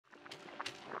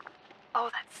Oh,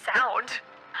 that sound.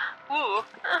 Ooh.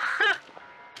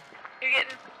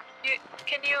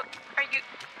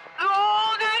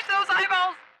 Oh, there's those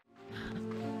eyeballs!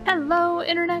 Hello,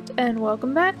 Internet, and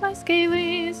welcome back, my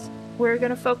scalies. We're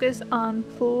gonna focus on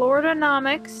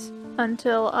plortonomics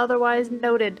until otherwise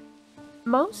noted.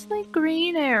 Mostly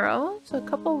green arrows, a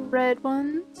couple red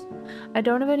ones. I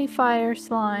don't have any fire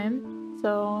slime,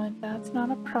 so that's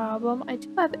not a problem. I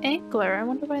do have angler, I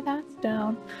wonder why that's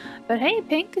down. But hey,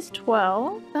 pink is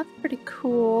 12, that's pretty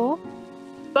cool.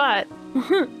 But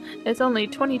it's only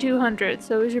 2200,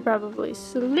 so we should probably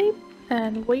sleep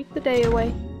and wait the day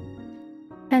away.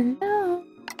 Hello.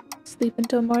 Sleep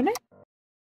until morning.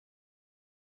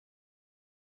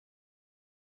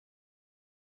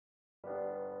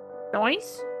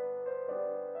 Nice.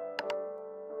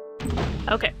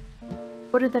 Okay.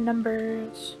 What are the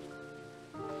numbers?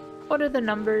 What are the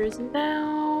numbers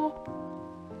now?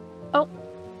 Oh,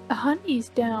 the honey's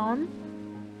down.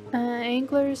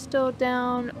 Angler's still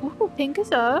down. Ooh, pink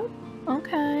is up.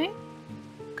 Okay.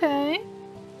 Okay.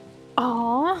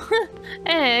 Aw,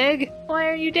 egg, why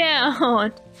are you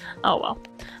down? Oh well.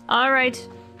 Alright,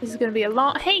 this is gonna be a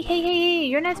long— Hey,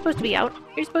 you're not supposed to be out.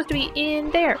 You're supposed to be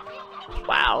in there.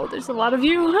 Wow, there's a lot of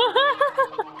you.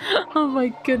 Oh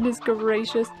my goodness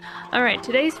gracious. Alright,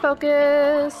 today's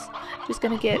focus. Just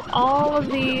gonna get all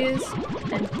of these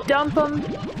and dump them,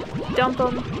 dump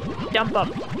them, dump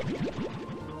them.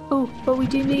 Oh, but we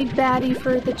do need Batty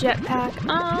for the jetpack.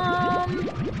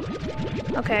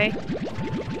 Okay.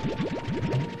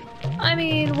 I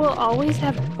mean, we'll always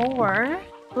have more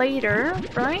later,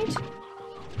 right?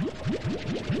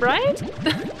 Right?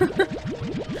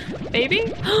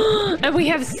 Maybe? And we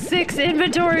have 6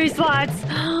 inventory slots!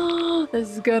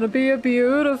 This is gonna be a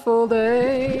beautiful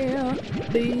day.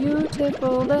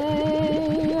 Beautiful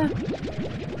day.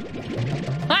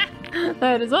 Ah,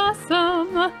 that is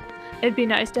awesome! It'd be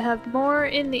nice to have more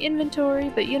in the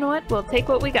inventory, but you know what? We'll take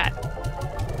what we got.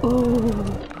 Ooh.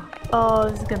 Oh,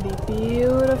 this is gonna be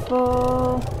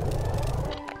beautiful.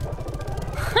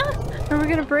 Are we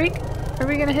gonna break? Are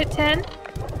we gonna hit 10?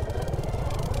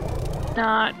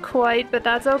 Not quite, but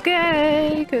that's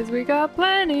okay, because we got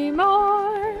plenty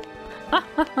more.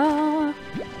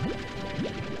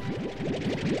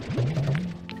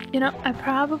 You know, I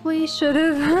probably should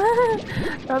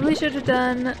have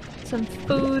done some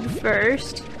food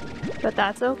first, but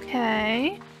that's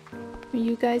okay. Are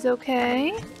you guys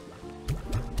okay?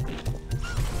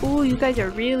 Ooh, you guys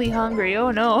are really hungry. Oh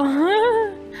no.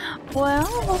 Well,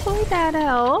 hopefully that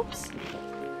helps.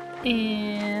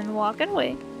 And walking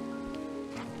away.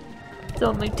 It's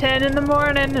only 10 in the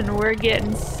morning and we're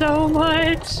getting so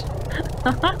much.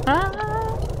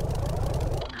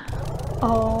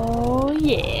 Oh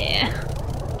yeah.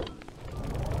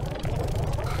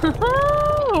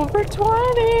 Over 20.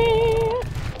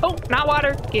 Oh, not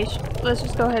water. Gish. Let's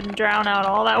just go ahead and drown out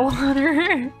all that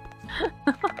water.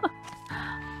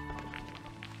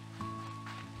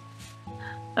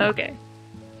 Okay,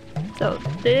 so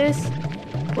this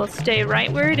will stay right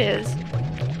where it is,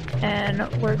 and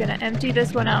we're gonna empty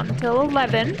this one out until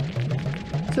 11,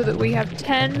 so that we have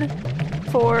 10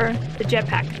 for the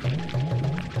jetpack.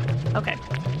 Okay,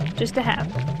 just to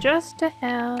have.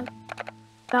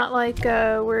 Not like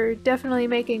we're definitely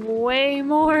making way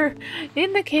more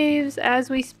in the caves as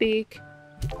we speak.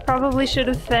 Probably should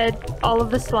have fed all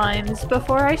of the slimes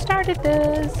before I started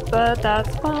this, but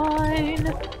that's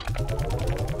fine.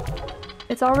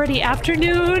 It's already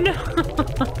afternoon!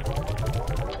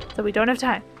 So we don't have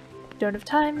time. Don't have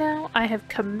time now. I have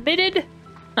committed.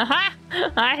 Haha!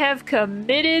 I have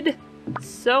committed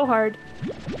so hard.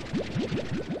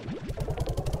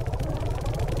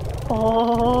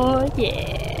 Oh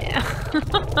yeah!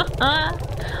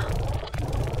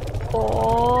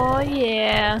 Oh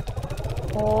yeah!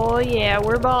 Oh yeah,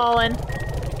 we're ballin'.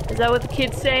 Is that what the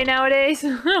kids say nowadays?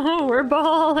 We're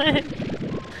ballin'.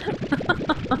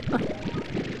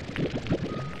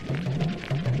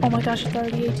 Oh my gosh, it's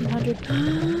already 1800.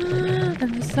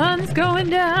 And the sun's going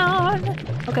down.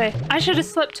 Okay, I should have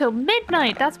slept till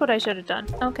midnight. That's what I should have done.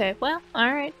 Okay, well,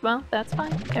 alright. Well, that's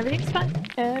fine. Everything's fine.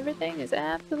 Everything is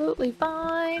absolutely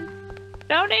fine.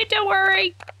 No need to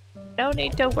worry. No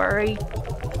need to worry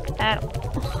at all.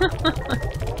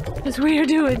 Because we are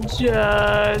doing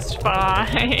just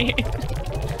fine.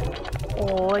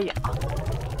 Oh yeah.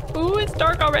 Ooh, it's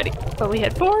dark already. But we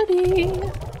hit 40.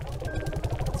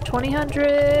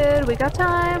 2000. We got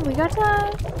time. We got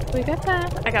time. We got time.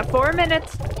 I got 4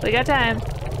 minutes. We got time.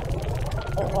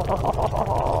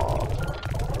 Oh.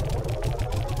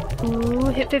 Ooh,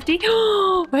 hit 50.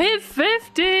 Hit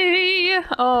 50.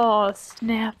 Oh,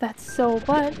 snap. That's so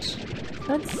much.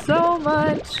 That's so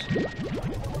much.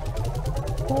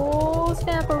 Oh,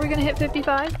 snap. Are we gonna hit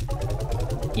 55?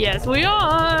 Yes, we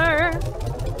are.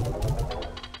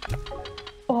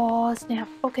 Oh, snap.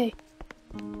 Okay.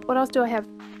 What else do I have?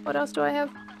 What else do I have?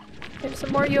 I have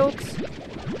some more yolks.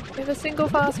 I have a single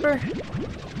phosphor.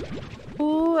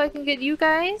 Ooh, I can get you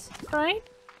guys, right?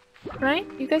 Right?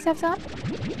 You guys have some?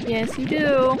 Yes, you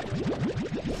do.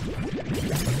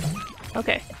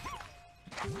 Okay.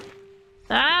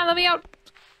 Ah, let me out!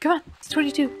 Come on, it's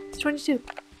 22. It's 22.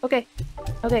 Okay.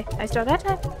 Okay, I still got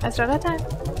time. I still got time.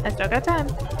 I still got time.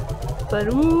 But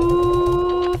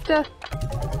oofta.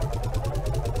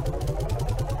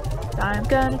 I'm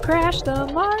gonna crash the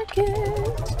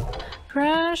market.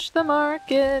 Crash the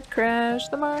market. Crash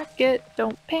the market.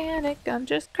 Don't panic, I'm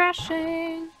just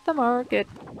crashing the market.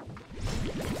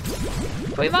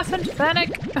 We mustn't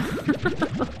panic!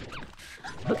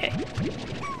 Okay.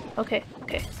 Okay,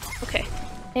 okay, okay.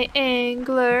 Hey,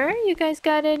 angler, you guys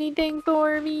got anything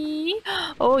for me?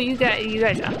 Oh, you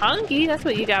guys are hungry. That's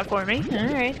what you got for me.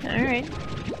 Alright, alright.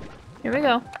 Here we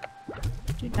go.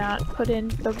 Do not put in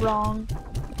the wrong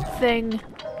thing.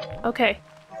 Okay.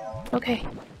 Okay.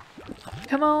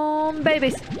 Come on,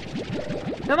 babies.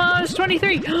 Come on, it's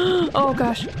 23. Oh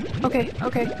gosh. Okay,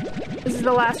 okay. This is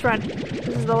the last run.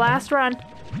 This is the last run.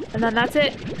 And then that's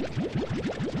it.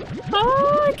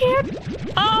 Oh, I can't.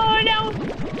 Oh no.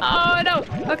 Oh no.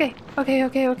 Okay, okay,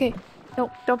 okay, okay.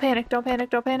 No, don't panic, don't panic,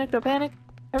 don't panic, don't panic.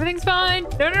 Everything's fine.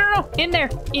 No, no, no, no. In there.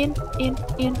 In.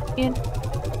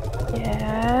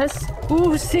 Yes.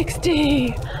 Ooh,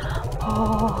 60.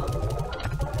 Oh.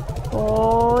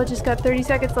 Oh, just got 30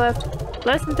 seconds left.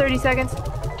 Less than 30 seconds.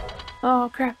 Oh,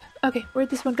 crap. Okay, where'd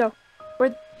this one go?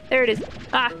 There it is.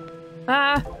 Ah.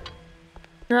 Ah.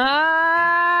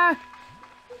 Ah.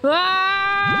 Ah.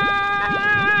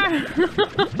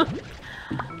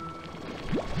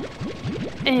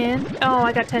 And, oh,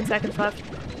 I got 10 seconds left.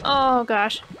 Oh,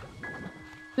 gosh.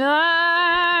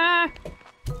 Ah.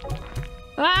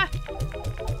 Ah.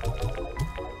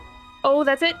 Oh,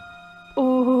 that's it.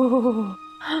 Oh.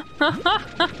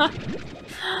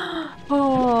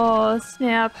 Oh,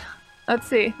 snap. Let's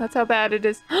see. That's how bad it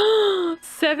is.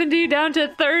 70 down to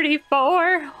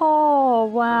 34. Oh,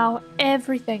 wow.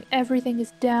 Everything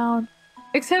is down.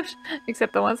 Except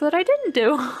the ones that I didn't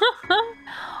do.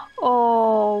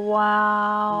 Oh,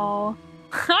 wow.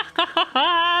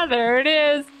 There it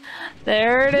is.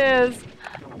 There it is.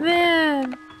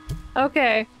 Man.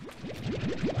 Okay.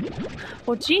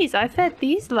 Well, geez, I fed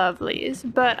these lovelies,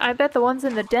 but I bet the ones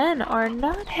in the den are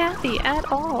not happy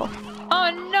at all. Oh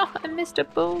no, I missed a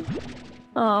boom.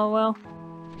 Oh well.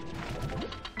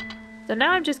 So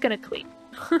now I'm just gonna clean.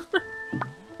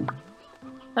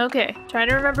 Okay, try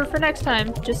to remember for next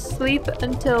time. Just sleep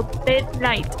until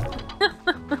midnight.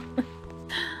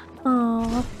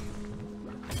 Oh.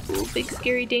 Ooh, big,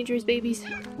 scary, dangerous babies.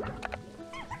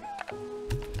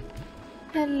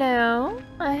 Hello?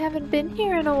 I haven't been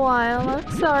here in a while. I'm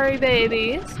sorry,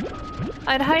 babies.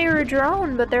 I'd hire a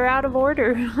drone, but they're out of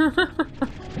order.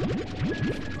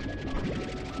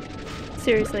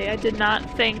 Seriously, I did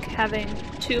not think having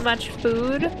too much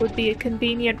food would be a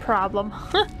convenient problem.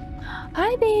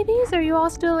 Hi, babies. Are you all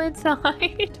still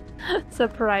inside?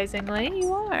 Surprisingly,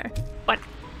 you are. 1,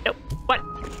 no, 1,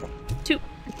 2,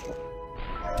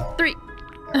 3.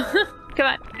 Come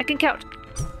on, I can count.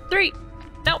 3.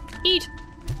 No, eat!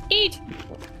 Eat!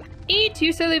 Eat,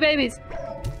 you silly babies!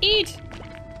 Eat!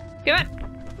 Come on!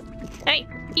 Hey,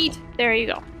 eat! There you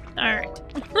go. Alright.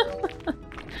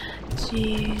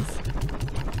 Jeez.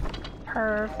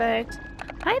 Perfect.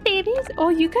 Hi, babies! Oh,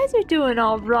 you guys are doing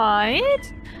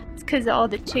alright! It's because of all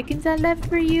the chickens I left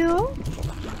for you?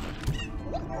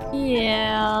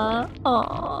 Yeah.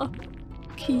 Aw.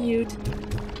 Cute.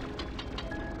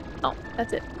 Oh,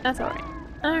 that's it. That's alright.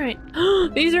 Alright.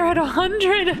 These are at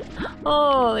 100!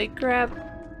 Holy crap.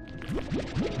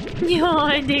 Oh,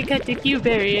 and they got the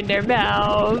Q-berry in their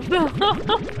mouth.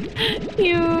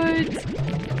 Cute.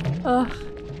 Ugh.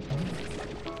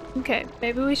 Okay,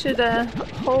 maybe we should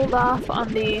hold off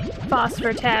on the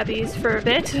phosphor tabbies for a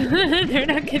bit.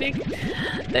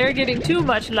 They're getting too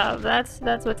much love. That's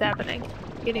what's happening.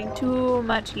 Getting too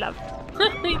much love.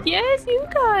 Yes, you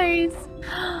guys.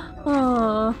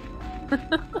 Oh.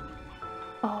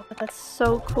 Oh, but that's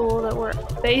so cool that we're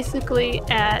basically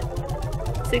at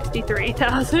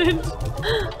 63,000.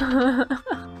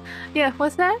 Yeah,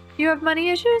 what's that? You have money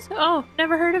issues? Oh,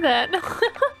 never heard of that.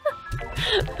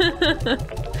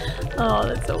 Oh,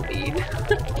 that's so mean.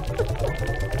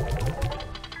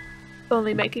 If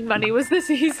only making money was this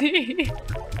easy.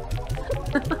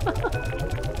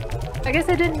 I guess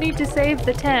I didn't need to save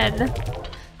the 10.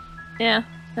 Yeah,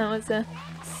 That was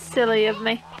silly of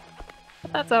me.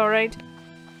 That's alright.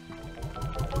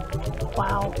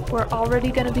 Wow, we're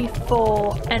already gonna be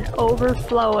full and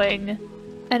overflowing.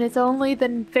 And it's only the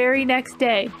very next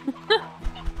day.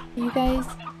 You guys,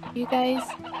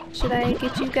 should I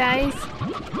get you guys?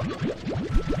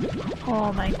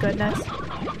 Oh my goodness.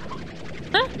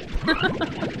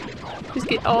 Just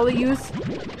get all the use.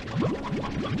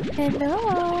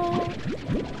 Hello.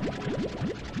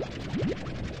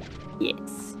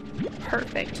 Yes.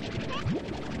 Perfect.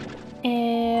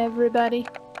 Everybody.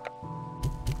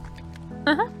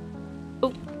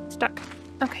 Oh, stuck.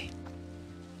 Okay.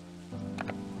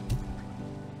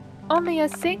 Only a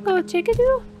single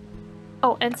chickadee?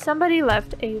 Oh, and somebody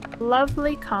left a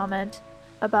lovely comment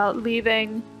about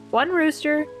leaving one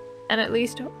rooster and at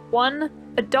least one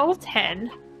adult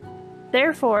hen.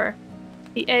 Therefore,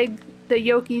 the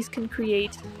yolkies can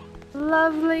create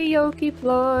lovely yolky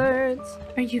plorts.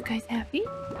 Are you guys happy?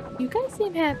 You guys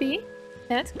seem happy.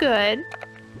 That's good.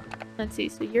 Let's see,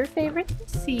 so your favorite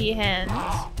sea hens.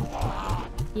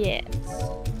 Yes.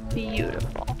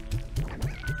 Beautiful.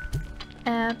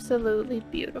 Absolutely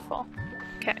beautiful.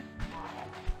 Okay.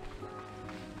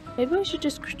 Maybe we should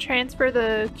just transfer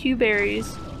the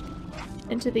Q-berries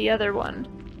into the other one.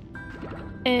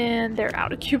 And they're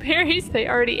out of Q-berries. They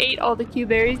already ate all the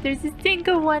Q-berries. There's a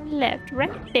single one left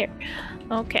right there.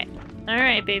 Okay.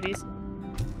 Alright, babies.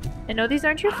 I know these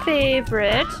aren't your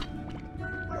favorite.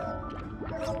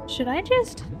 Should I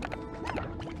just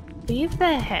leave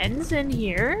the hens in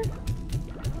here?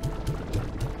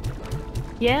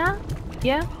 Yeah?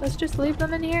 Yeah, let's just leave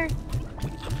them in here.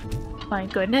 My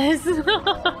goodness.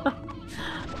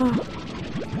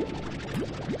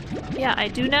 Yeah, I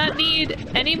do not need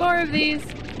any more of these.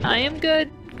 I am good.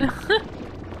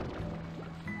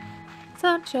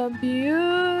 Such a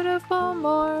beautiful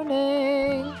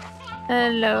morning.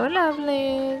 Hello,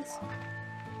 lovelies.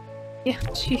 Yeah,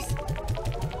 jeez.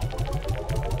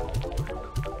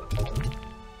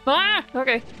 Ah!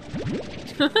 Okay.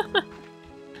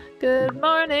 Good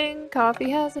morning.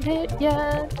 Coffee hasn't hit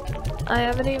yet. I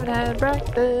haven't even had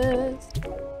breakfast.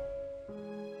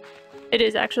 It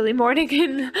is actually morning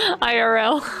in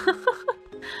IRL.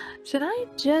 Should I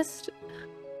just...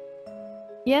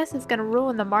 Yes, it's gonna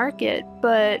ruin the market,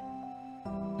 but...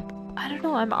 I don't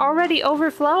know, I'm already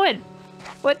overflowing.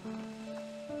 What?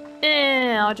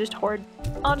 I'll just hoard.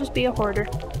 I'll just be a hoarder.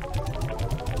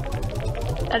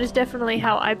 That is definitely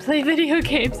how I play video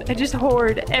games. I just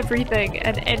hoard everything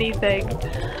and anything.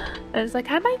 And it's like,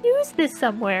 I might use this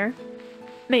somewhere.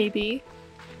 Maybe.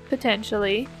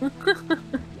 Potentially.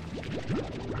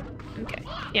 Okay,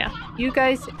 yeah. You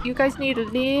guys need a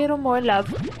little more love.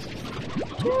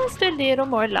 Just a little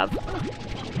more love.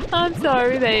 I'm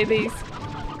sorry, babies.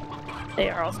 They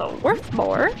are also worth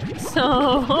more,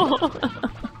 so...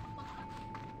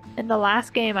 In the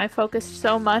last game, I focused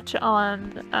so much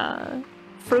on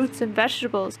fruits and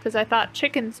vegetables because I thought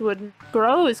chickens wouldn't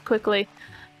grow as quickly.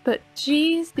 But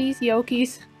geez, these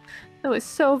yolkies, I was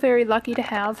so very lucky to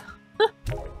have.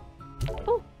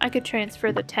 Oh, I could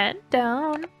transfer the tent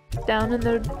down in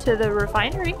to the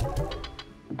refinery.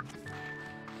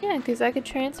 Yeah, because I could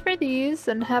transfer these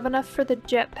and have enough for the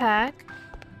jetpack.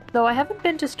 Though I haven't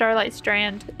been to Starlight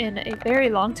Strand in a very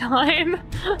long time.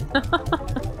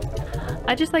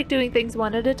 I just like doing things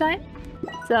one at a time.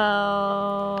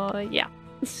 So, yeah.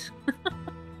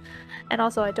 And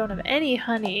also, I don't have any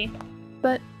honey.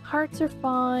 But hearts are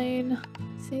fine.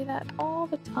 See that all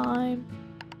the time.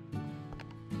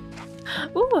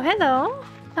 Ooh, hello.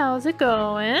 How's it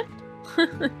going?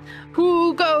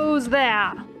 Who goes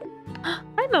there?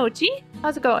 Hi, Mochi.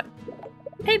 How's it going?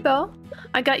 Hey, Bo.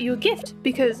 I got you a gift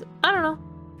because, I don't know.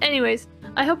 Anyways,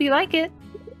 I hope you like it.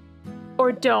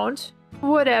 Or don't.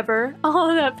 Whatever.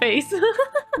 Oh, that face.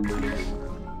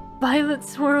 Violet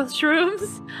swirl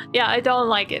shrooms? Yeah, I don't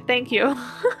like it. Thank you.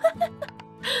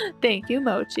 Thank you,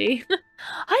 Mochi.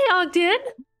 Hi, Ogden.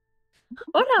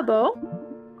 Hola, Bo.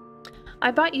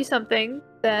 I bought you something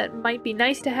that might be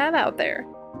nice to have out there.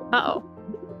 Uh-oh.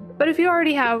 But if you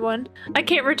already have one, I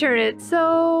can't return it,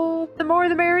 so the more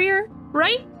the merrier,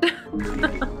 right?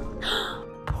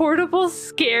 Portable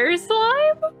scare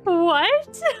slime?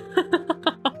 What?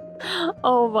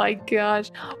 Oh my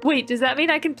gosh. Wait, does that mean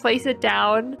I can place it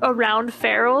down around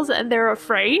ferals and they're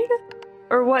afraid?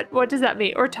 Or what does that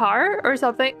mean? Or tar? Or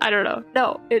something? I don't know.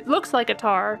 No, it looks like a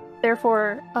tar.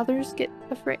 Therefore, others get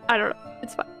afraid. I don't know.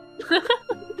 It's fine.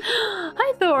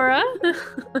 Hi, Thora.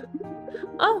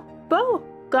 Oh, Bo.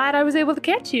 Glad I was able to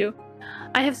catch you.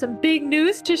 I have some big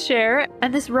news to share,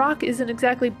 and this rock isn't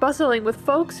exactly bustling with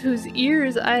folks whose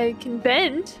ears I can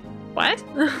bend. What?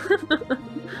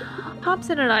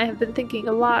 Hobson and I have been thinking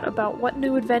a lot about what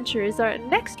new adventure is our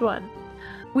next one.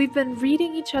 We've been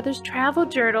reading each other's travel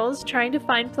journals, trying to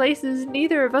find places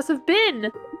neither of us have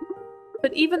been.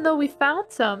 But even though we found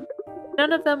some,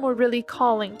 none of them were really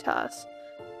calling to us.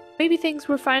 Maybe things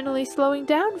were finally slowing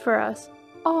down for us.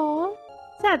 Aww,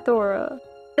 sad Thora.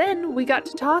 Then we got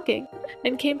to talking,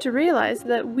 and came to realize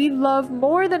that we love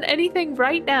more than anything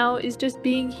right now is just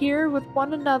being here with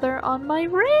one another on my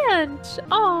ranch.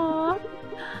 Aww.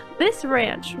 This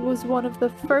ranch was one of the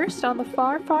first on the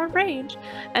far, far range,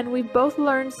 and we both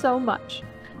learned so much.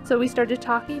 So we started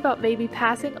talking about maybe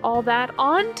passing all that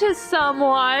on to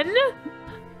someone.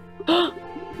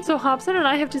 So Hobson and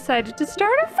I have decided to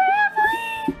start a family!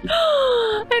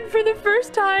 And for the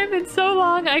first time in so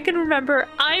long I can remember,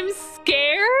 I'm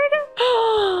scared?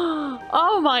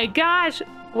 Oh my gosh!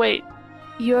 Wait,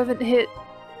 you haven't hit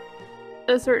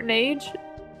a certain age?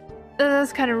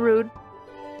 That's kind of rude.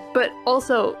 But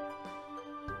also,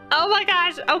 oh my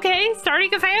gosh, okay,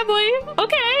 starting a family,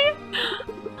 okay!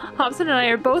 Hobson and I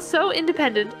are both so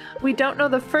independent, we don't know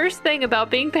the first thing about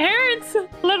being parents,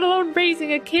 let alone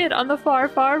raising a kid on the far,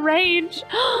 far range.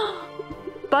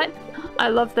 But I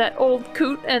love that old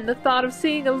coot, and the thought of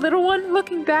seeing a little one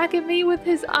looking back at me with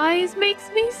his eyes makes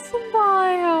me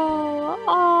smile.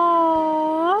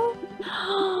 Aww.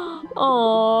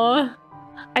 Aww.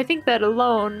 I think that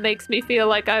alone makes me feel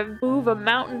like I've moved a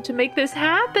mountain to make this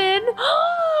happen.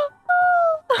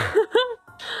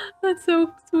 That's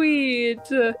so sweet.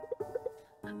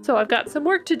 So I've got some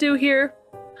work to do here.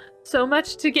 So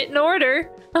much to get in order.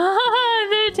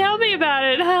 Tell me about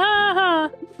it.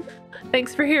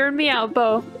 Thanks for hearing me out,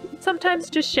 Bo. Sometimes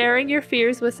just sharing your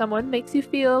fears with someone makes you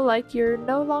feel like you're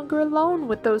no longer alone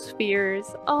with those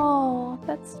fears. Oh,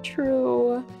 that's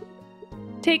true.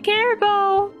 Take care,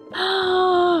 Bo.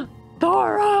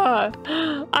 Thora!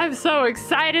 I'm so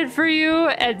excited for you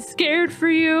and scared for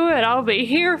you, and I'll be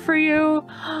here for you.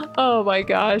 Oh my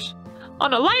gosh.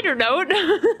 On a lighter note,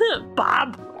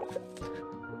 Bob.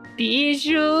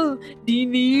 Visual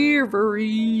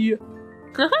delivery.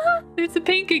 It's a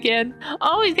pink again.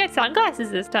 Oh, he's got sunglasses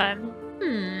this time.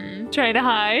 Trying to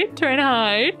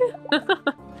hide.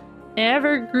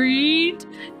 Evergreen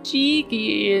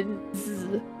chickens.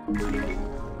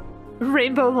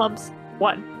 Rainbow lumps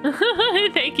 1.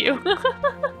 Thank you.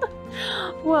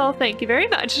 Well, thank you very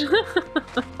much.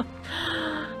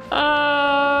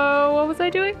 What was I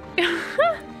doing?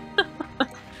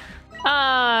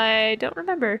 I don't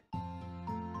remember.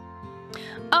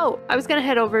 Oh, I was gonna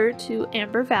head over to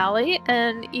Amber Valley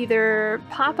and either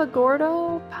Papa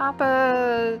Gordo,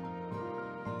 Papa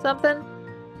something.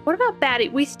 What about Batty?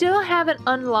 We still haven't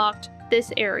unlocked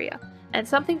this area, and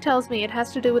something tells me it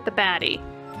has to do with the Batty.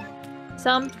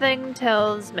 Something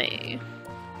tells me.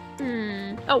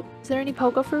 Oh, is there any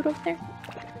pogo fruit over there?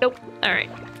 Nope. Alright.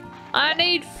 I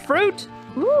need fruit!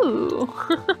 Ooh.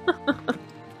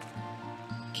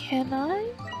 Can I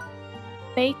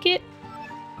make it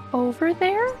over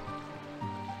there?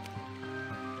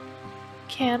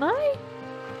 Can I?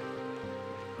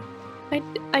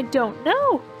 I don't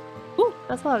know. Ooh,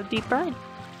 that's a lot of deep brine.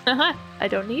 I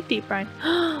don't need deep brine.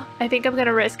 I think I'm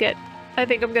gonna risk it. I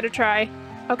think I'm gonna try.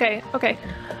 Okay.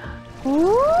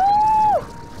 Woo!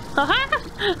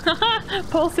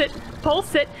 Pulse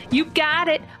it. You got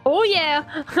it. Oh yeah.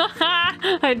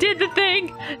 I did the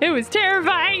thing. It was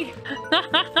terrifying.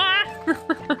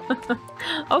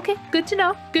 Okay, good to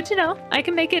know. I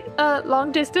can make it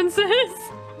long distances.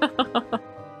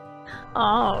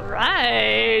 All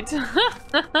right.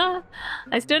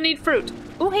 I still need fruit.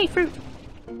 Oh, hey, fruit.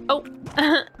 Oh,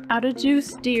 out of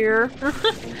juice, dear.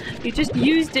 You just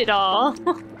used it all.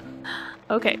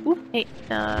 Okay. Ooh, hey,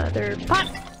 another pot.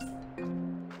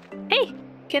 Hey,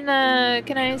 can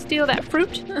I steal that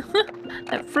fruit?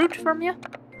 That fruit from you?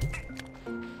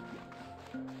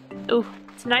 Ooh,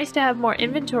 it's nice to have more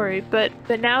inventory, but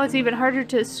now it's even harder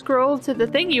to scroll to the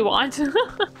thing you want.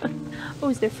 Oh,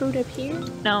 is there fruit up here?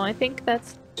 No, I think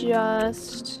that's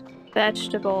just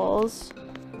vegetables.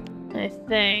 I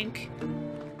think.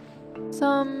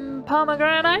 Some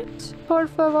pomegranate, por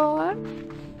favor.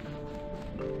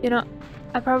 You know,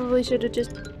 I probably should have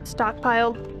just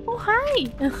stockpiled. Oh, hi!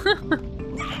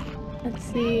 Let's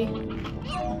see.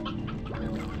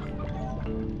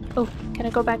 Oh, can I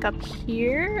go back up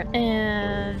here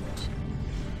and...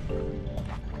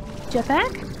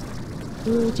 jetpack?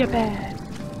 Ooh, jetpack.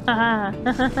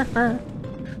 Haha.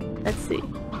 Let's see.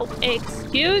 Oh,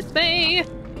 excuse me!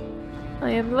 I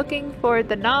am looking for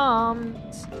the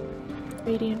noms.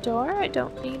 Radiant door, I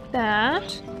don't need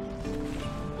that.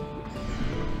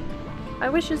 My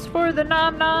wish is for the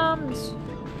nom-noms.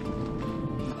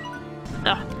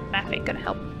 Oh, map ain't gonna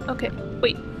help. Okay,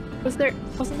 wait.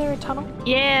 Wasn't there a tunnel?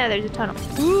 Yeah, there's a tunnel.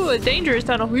 Ooh, a dangerous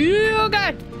tunnel. Oh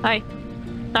god! Hi.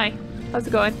 Hi. How's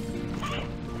it going?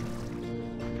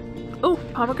 Oh,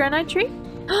 pomegranate tree?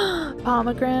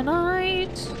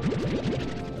 Pomegranate.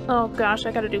 Oh gosh,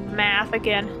 I gotta do math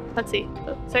again. Let's see.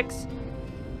 6,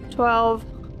 12.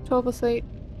 12 plus 8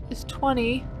 is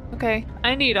 20. Okay,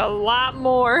 I need a lot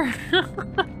more.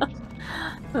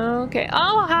 Okay.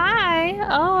 Oh, hi.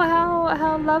 Oh,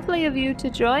 how lovely of you to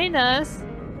join us.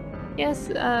 Yes,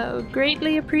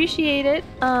 greatly appreciate it.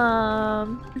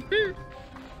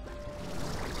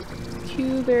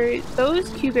 Q-berries. Those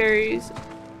Q-berries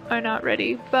are not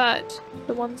ready, but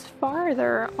the ones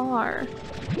farther are.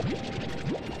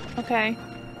 Okay.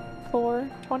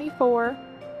 24.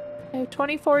 I have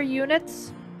 24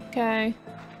 units. Okay.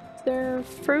 Is there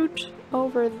fruit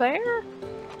over there?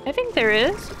 I think there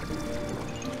is.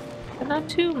 But not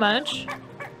too much.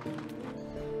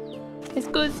 It's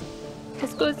good.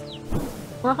 It's good.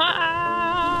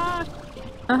 Uh-huh.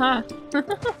 Uh-huh.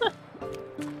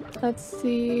 Let's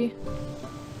see.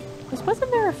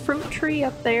 Wasn't there a fruit tree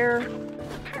up there?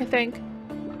 I think.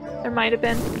 There might have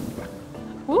been.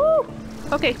 Woo!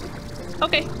 Okay.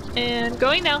 Okay. And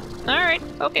going now. Alright.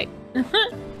 Okay.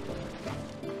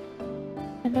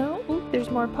 I know. Ooh, there's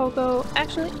more pogo.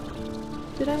 Actually,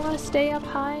 did I want to stay up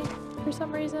high for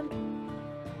some reason?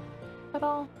 At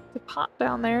all? There's a pot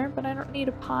down there, but I don't need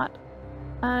a pot.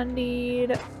 I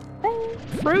need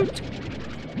fruit.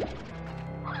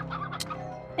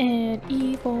 And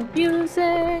evil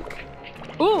music.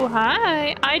 Ooh,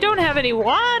 hi! I don't have any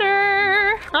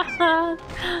water!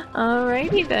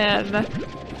 Alrighty then.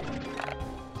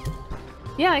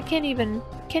 Yeah, I can't even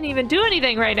do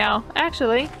anything right now,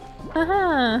 actually.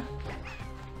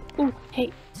 Ooh,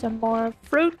 hey, some more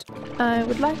fruit. I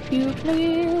would like you,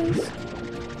 please.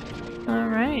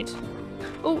 Alright.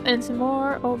 Oh, and some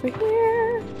more over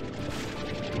here.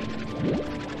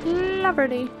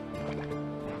 Lovely.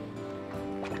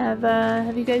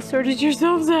 Have you guys sorted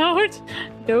yourselves out?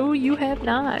 No, you have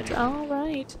not.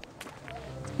 Alright.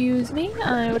 Excuse me,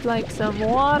 I would like some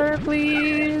water,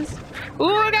 please.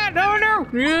 Oh god, no, no!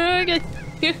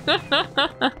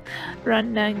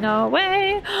 Running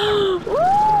away. Ooh,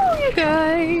 you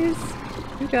guys.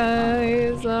 You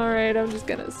guys. Alright, I'm just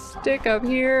gonna stick up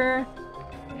here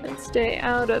and stay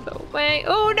out of the way.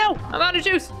 Oh no! I'm out of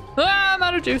juice! Oh, I'm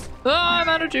out of juice! Oh, I'm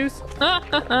out of juice!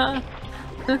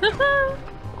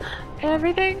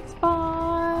 Everything's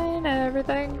fine.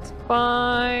 Everything's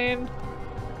fine.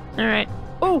 Alright.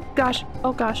 Oh gosh.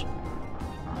 Oh gosh.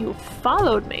 You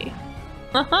followed me.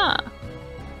 Haha.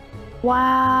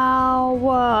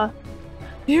 Wow.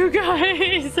 You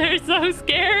guys are so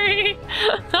scary.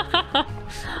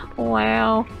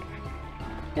 Wow.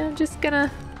 Yeah, I'm just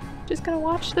gonna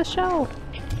watch the show.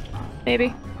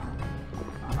 Maybe.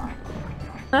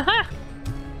 Haha.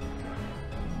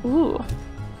 Ooh.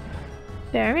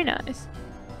 Very nice.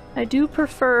 I do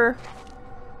prefer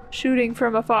shooting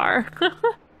from afar.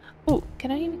 Ooh,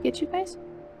 can I even get you guys?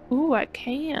 Ooh, I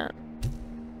can.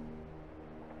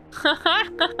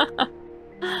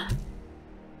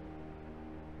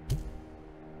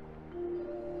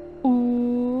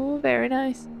 Ooh, very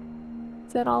nice.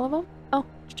 Is that all of them? Oh,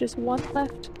 there's just one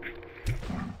left.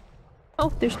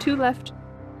 Oh, there's two left.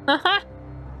 Haha.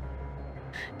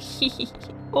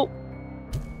 Oh.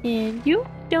 And you?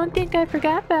 Don't think I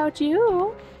forgot about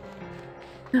you.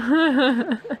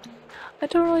 I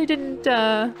totally didn't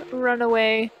run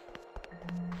away.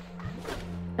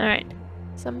 Alright.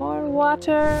 Some more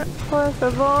water, por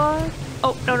favor.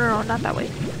 Oh, no, not that way.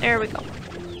 There we go.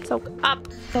 Soak up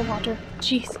the water.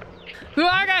 Jeez.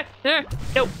 Oh, God.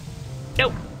 Nope.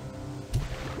 Nope.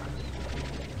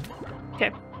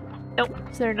 Okay. Nope.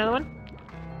 Is there another one?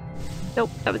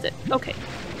 Nope, that was it. Okay.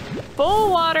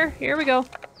 Full water. Here we go.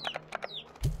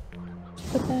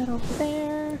 Put that over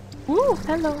there. Woo!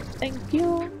 Hello. Thank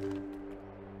you.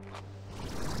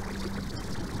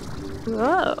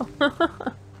 Whoa.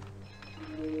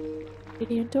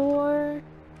 Radiant door.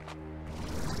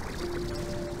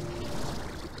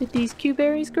 Did these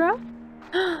Q-berries grow?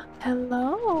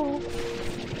 Hello.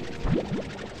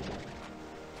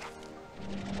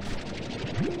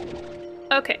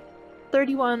 Okay.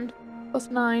 31 plus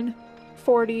 9.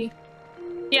 40.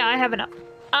 Yeah, I have enough.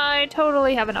 I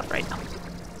totally have enough right now.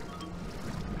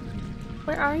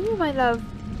 Where are you, my love?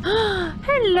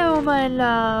 Hello, my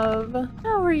love.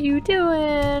 How are you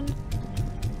doing?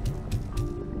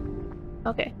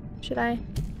 Okay, should I?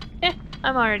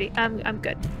 I'm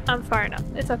good. I'm far enough.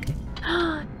 It's okay.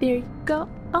 There you go.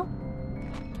 Oh,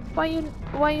 why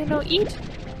you no eat?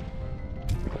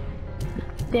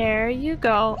 There you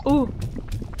go. Ooh.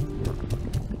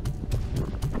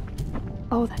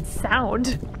 Oh, that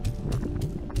sound.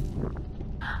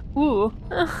 Ooh.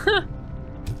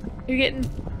 You're getting...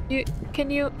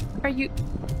 Are you...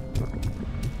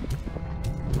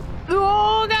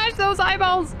 Oh gosh, those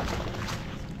eyeballs!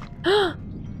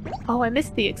 Oh, I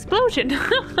missed the explosion.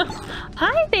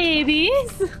 Hi,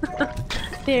 babies!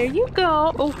 There you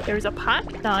go. Oh, there's a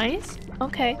pot. Nice.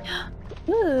 Okay.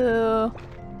 Ooh.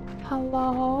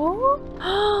 Hello?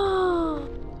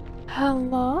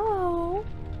 Hello?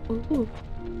 Ooh.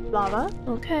 Lava.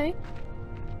 Okay.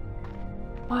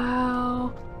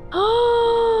 Wow.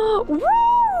 Oh,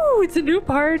 woo! It's a new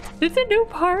part. It's a new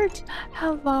part.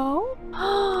 Hello?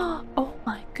 Oh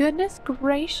my goodness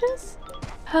gracious.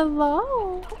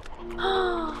 Hello?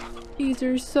 These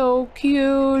are so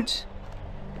cute.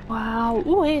 Wow.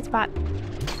 Ooh, hey, it's pot.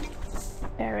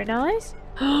 Very nice.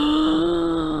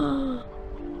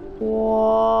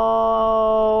 Whoa.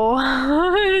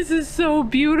 This is so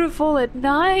beautiful at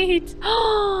night.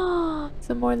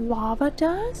 Some more lava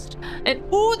dust. And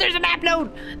ooh, there's a map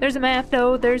node. There's a map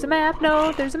node. There's a map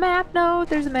node. There's a map node.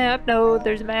 There's a map node.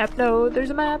 There's a map node. There's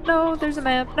a map node. There's a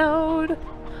map node.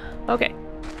 Okay.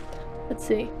 Let's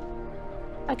see.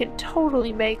 I can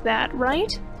totally make that,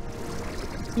 right?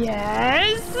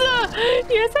 Yes!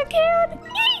 Yes, I can!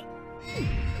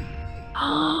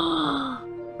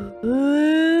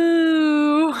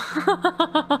 Ooh!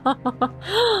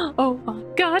 Oh my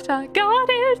gosh, I got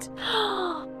it!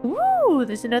 Ooh,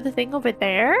 there's another thing over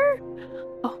there?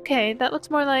 Okay, that looks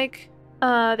more like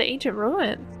the ancient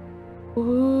ruins.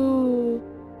 Ooh.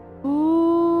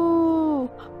 Ooh.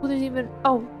 Well, there's even...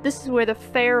 Oh, this is where the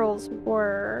ferals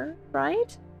were,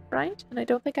 right? Right? And I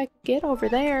don't think I can get over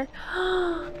there.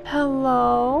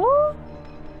 Hello?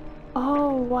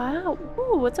 Oh, wow.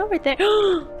 Ooh, what's over there?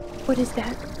 What is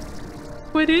that?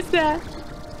 What is that?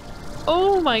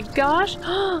 Oh my gosh.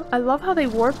 I love how they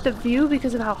warped the view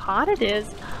because of how hot it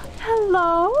is.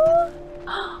 Hello?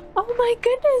 Oh my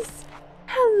goodness.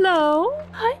 Hello?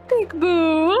 Hi, Big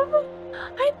Boom.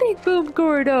 Hi, Big Boom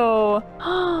Gordo.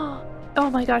 Oh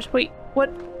my gosh, wait.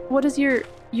 What is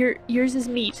yours is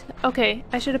meat. Okay,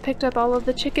 I should have picked up all of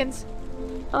the chickens.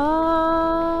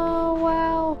 Oh,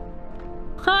 wow.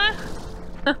 Huh?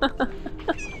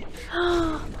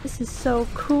 This is so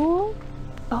cool.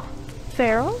 Oh,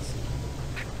 ferals?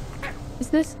 Is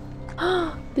this...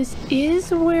 This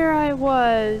is where I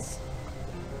was.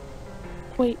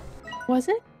 Wait, was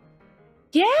it?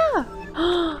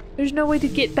 Yeah! There's no way to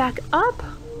get back up.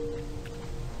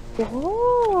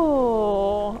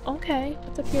 Whoa. Okay,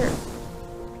 what's up here?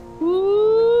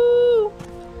 Ooh!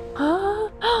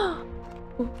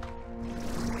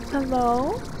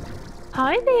 Hello?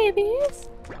 Hi, babies!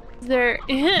 Is there...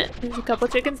 There's a couple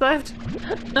chickens left.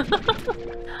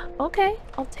 Okay,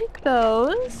 I'll take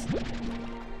those.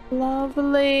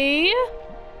 Lovely.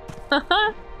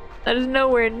 That is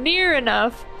nowhere near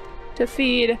enough to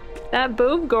feed that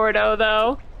Boom Gordo,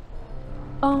 though.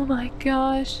 Oh my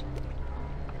gosh.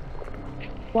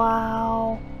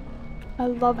 Wow. I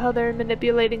love how they're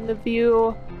manipulating the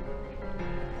view.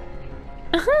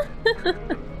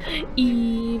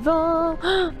 Evil.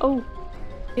 Oh,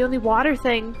 the only water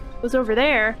thing was over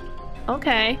there.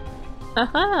 Okay.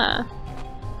 Aha.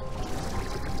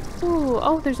 Ooh,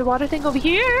 oh, there's a water thing over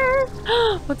here.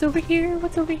 What's over here?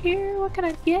 What's over here? What can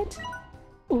I get?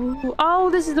 Ooh, oh,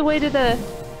 this is the way to the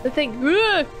thing.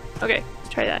 Ugh. Okay, let's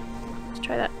try that. Let's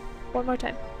try that one more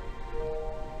time.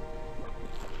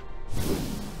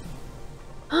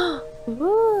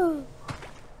 Ooh.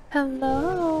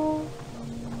 Hello.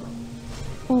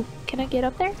 Ooh, can I get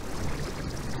up there?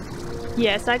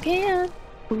 Yes, I can.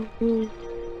 Ooh, ooh.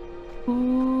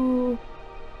 Ooh.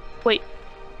 Wait.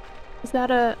 Was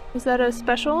that a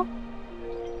special?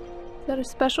 Is that a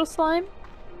special slime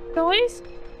noise?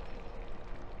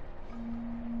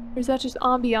 Or is that just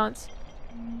ambiance?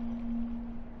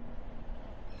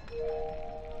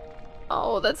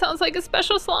 Oh, that sounds like a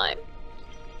special slime.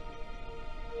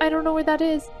 I don't know where that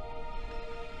is.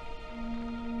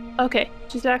 Okay,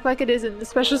 just act like it isn't the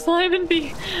special slime and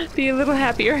be a little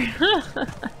happier.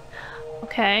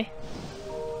 Okay.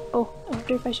 Oh, I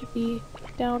wonder if I should be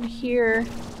down here.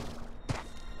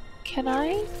 Can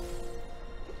I?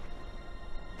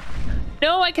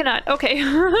 No, I cannot. Okay.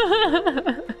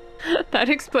 That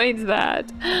explains that.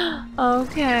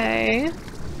 Okay.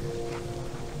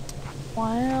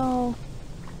 Wow.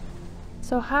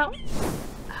 So how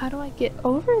do I get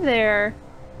over there?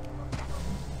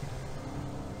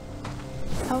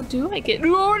 How do I get?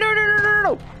 Oh,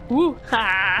 no. Woo.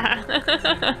 Ha.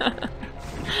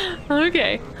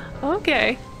 Okay.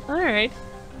 Okay. All right.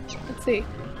 Let's see.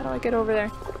 How do I get over there?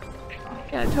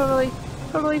 Yeah, totally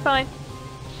fine.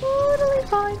 Totally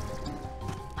fine.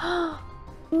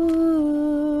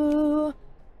 Ooh.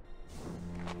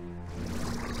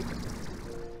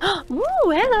 Ooh,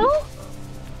 hello.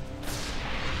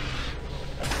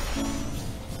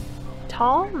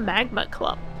 Tall magma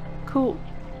clump. Cool.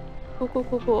 Cool, cool,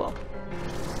 cool, cool.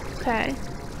 Okay.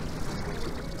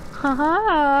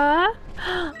 Haha.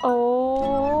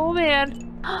 Oh,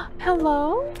 man.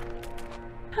 Hello?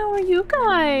 How are you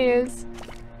guys?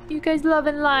 You guys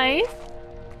loving life?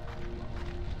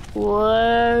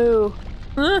 Whoa.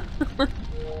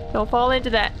 Don't fall into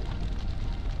that.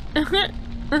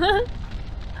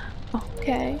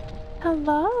 Okay.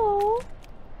 Hello.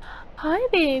 Hi,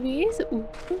 babies.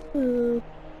 Ooh.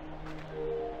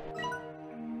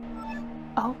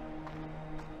 Oh.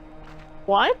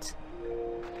 What?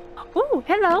 Ooh,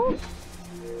 hello.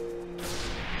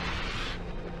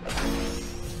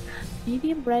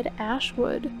 Medium red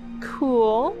ashwood.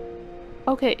 Cool.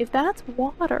 Okay, if that's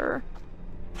water,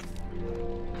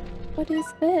 what is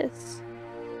this?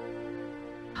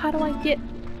 How do I get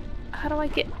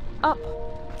up?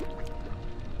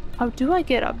 How do I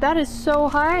get up? That is so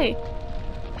high.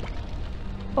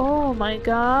 Oh my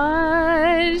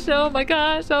gosh. Oh my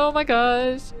gosh. Oh my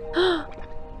gosh.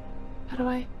 How do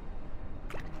I...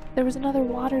 There was another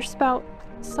water spout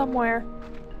somewhere,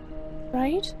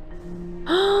 right?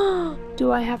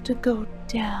 Do I have to go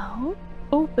down?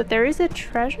 Oh, but there is a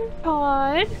treasure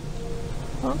pod.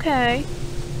 Okay.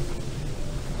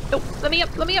 Oh, let me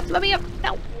up, let me up, let me up.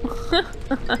 No.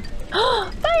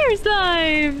 Fire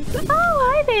slimes!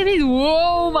 Oh, hi, babies.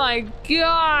 Whoa, my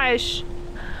gosh.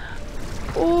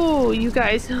 Oh, you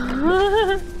guys.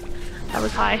 That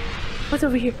was high. What's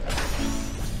over here?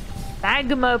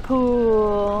 Magma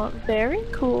pool. Very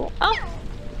cool. Oh,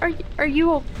 are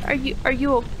you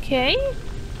okay?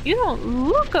 You don't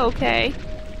look okay.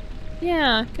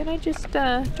 Yeah, can I just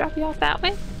drop you off that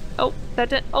way? Oh, that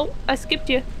did. Oh, I skipped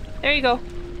you. There you go.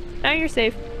 Now you're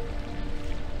safe.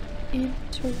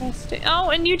 Interesting. Oh,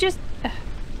 and you just...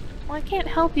 Well, I can't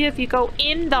help you if you go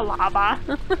in the lava.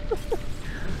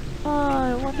 Oh,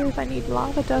 I wonder if I need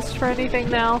lava dust for anything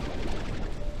now.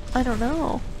 I don't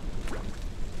know.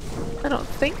 I don't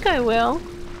think I will.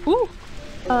 Ooh.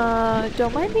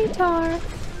 Don't mind me, Tar.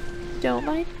 Don't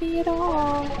mind me at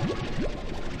all.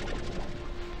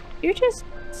 You're just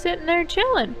sitting there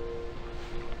chilling.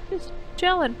 Just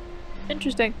chilling.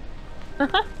 Interesting.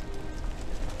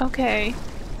 Okay.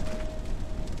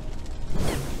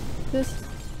 This...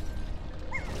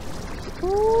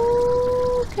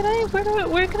 Ooh, can I,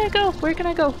 where can I go? Where can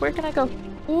I go? Where can I go?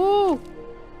 Ooh.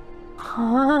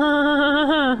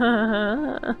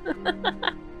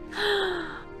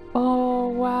 Oh,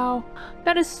 wow.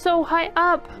 That is so high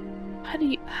up.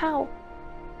 How?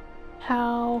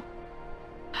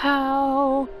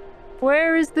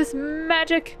 Where is this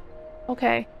magic?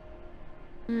 Okay.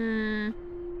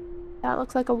 That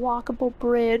looks like a walkable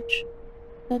bridge.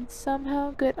 Then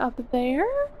somehow get up there?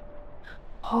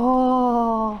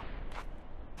 Oh.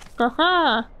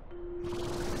 Haha.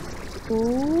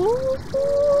 Ooh.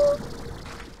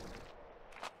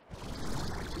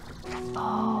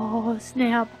 Oh,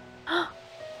 snap.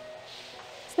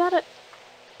 Is that a...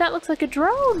 That looks like a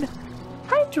drone.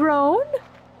 Hi, drone.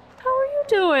 How are you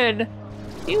doing?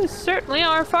 You certainly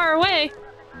are far away.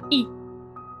 E.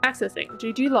 Accessing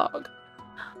GG log.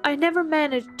 I never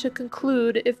managed to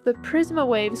conclude if the prisma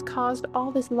waves caused all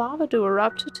this lava to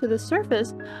erupt to the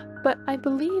surface, but I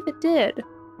believe it did.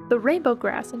 The rainbow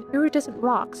grass and iridescent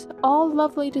rocks, all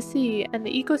lovely to see, and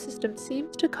the ecosystem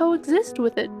seems to coexist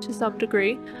with it to some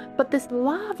degree, but this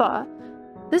lava,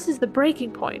 this is the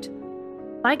breaking point.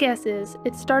 My guess is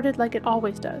it started like it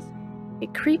always does.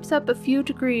 It creeps up a few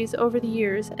degrees over the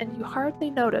years, and you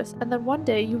hardly notice, and then one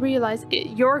day you realize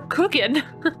you're cooking.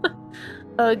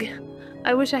 Ugh.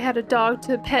 I wish I had a dog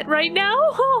to pet right now.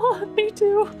 Oh, me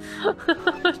too.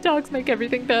 Dogs make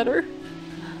everything better.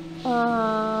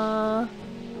 Oh,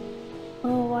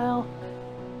 wow.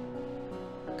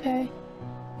 Okay.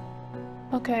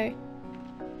 Okay.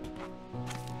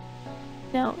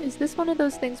 Now, is this one of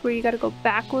those things where you gotta go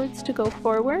backwards to go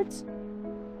forwards?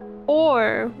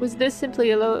 Or was this simply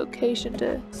a location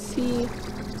to see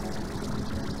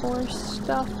more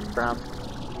stuff from?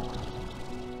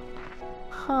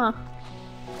 Huh.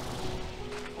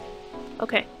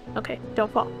 Okay, okay,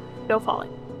 don't fall. No falling.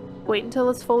 Wait until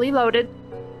it's fully loaded.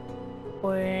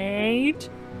 Wait.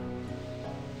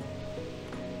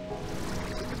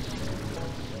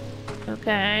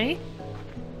 Okay.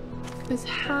 Because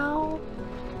how?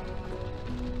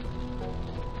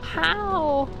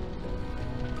 How?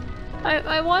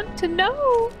 I want to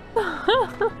know.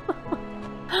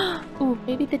 Ooh,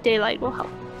 maybe the daylight will help.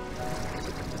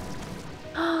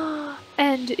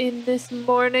 And spend in this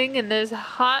morning in this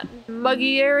hot,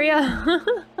 muggy area.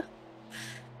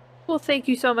 Well, thank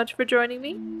you so much for joining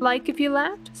me. Like if you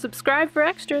laughed, subscribe for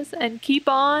extras, and keep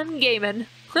on gaming.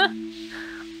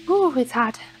 Ooh, it's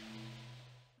hot.